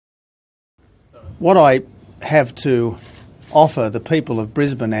What I have to offer the people of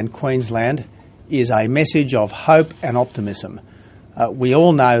Brisbane and Queensland is a message of hope and optimism. We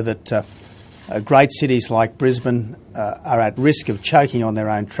all know that great cities like Brisbane are at risk of choking on their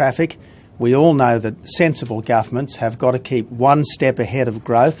own traffic. We all know that sensible governments have got to keep one step ahead of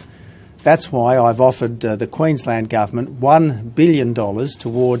growth. That's why I've offered the Queensland Government $1 billion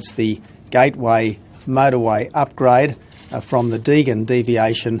towards the Gateway motorway upgrade from the Deagon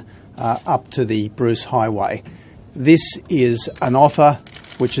deviation up to the Bruce Highway. This is an offer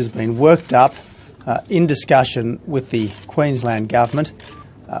which has been worked up in discussion with the Queensland Government.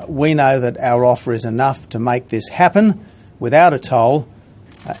 We know that our offer is enough to make this happen without a toll.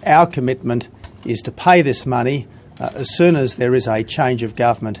 Our commitment is to pay this money as soon as there is a change of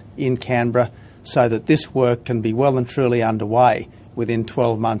government in Canberra, so that this work can be well and truly underway within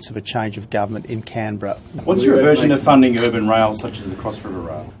 12 months of a change of government in Canberra. What's your version of funding urban rail such as the Cross River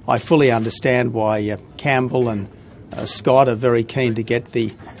Rail? I fully understand why Campbell and Scott are very keen to get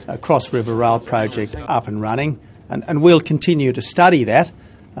the Cross River Rail project up and running, and we'll continue to study that,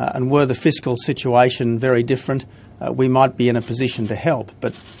 and were the fiscal situation very different, we might be in a position to help.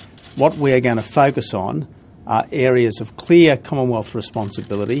 But what we are going to focus on are areas of clear Commonwealth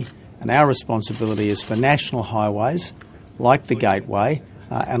responsibility, and our responsibility is for national highways like the Gateway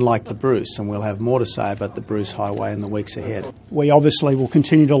and like the Bruce, and we'll have more to say about the Bruce Highway in the weeks ahead. We obviously will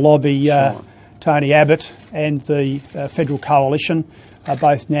continue to lobby Tony Abbott and the federal coalition,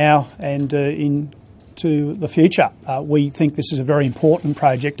 both now and into the future. We think this is a very important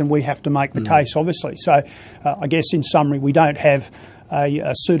project, and we have to make the case, obviously. So I guess in summary, we don't have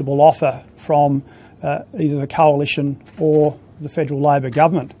a suitable offer from either the coalition or the federal Labor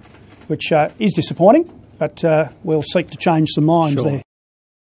government, which is disappointing, but we'll seek to change some minds there.